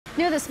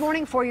New this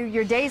morning for you,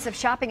 your days of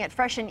shopping at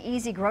fresh and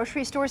easy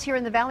grocery stores here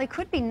in the Valley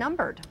could be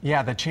numbered.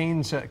 Yeah, the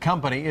chain's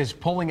company is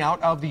pulling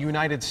out of the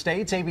United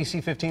States.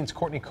 ABC 15's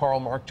Courtney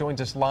Carl-Mark joins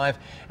us live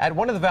at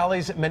one of the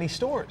Valley's many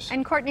stores.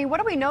 And Courtney,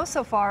 what do we know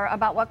so far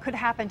about what could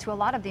happen to a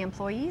lot of the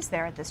employees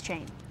there at this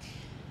chain?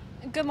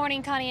 Good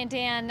morning, Connie and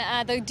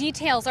Dan. The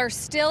details are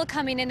still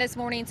coming in this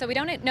morning, so we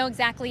don't know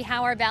exactly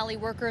how our Valley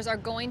workers are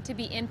going to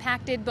be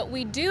impacted, but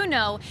we do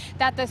know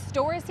that the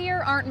stores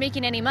here aren't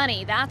making any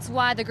money. That's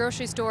why the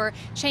grocery store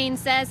chain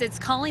says it's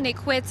calling it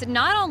quits,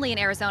 not only in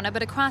Arizona,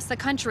 but across the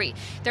country.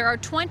 There are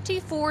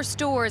 24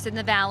 stores in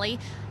the Valley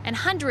and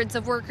hundreds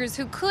of workers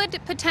who could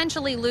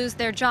potentially lose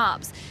their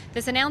jobs.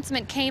 This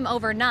announcement came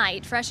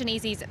overnight. Fresh and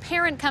Easy's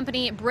parent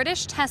company,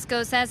 British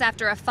Tesco, says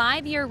after a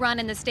 5-year run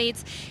in the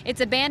States, it's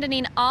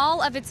abandoning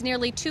all of its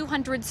nearly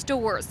 200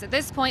 stores. At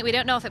this point, we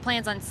don't know if it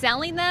plans on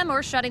selling them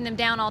or shutting them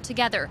down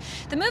altogether.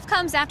 The move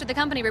comes after the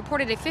company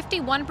reported a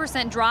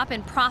 51% drop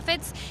in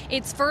profits,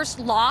 its first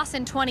loss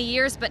in 20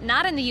 years, but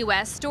not in the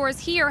U.S. Stores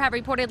here have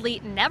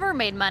reportedly never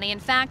made money. In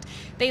fact,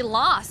 they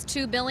lost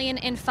 $2 billion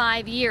in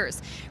 5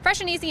 years.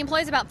 Fresh and Easy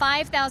employs about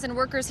 5,000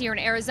 workers here in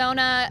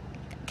Arizona,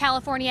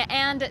 California,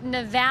 and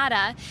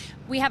Nevada.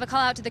 We have a call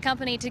out to the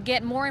company to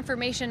get more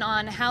information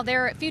on how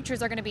their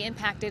futures are going to be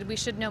impacted. We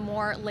should know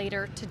more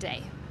later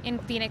today. In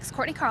Phoenix,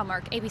 Courtney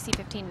Carl-Mark, ABC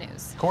 15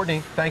 News.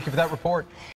 Courtney, thank you for that report.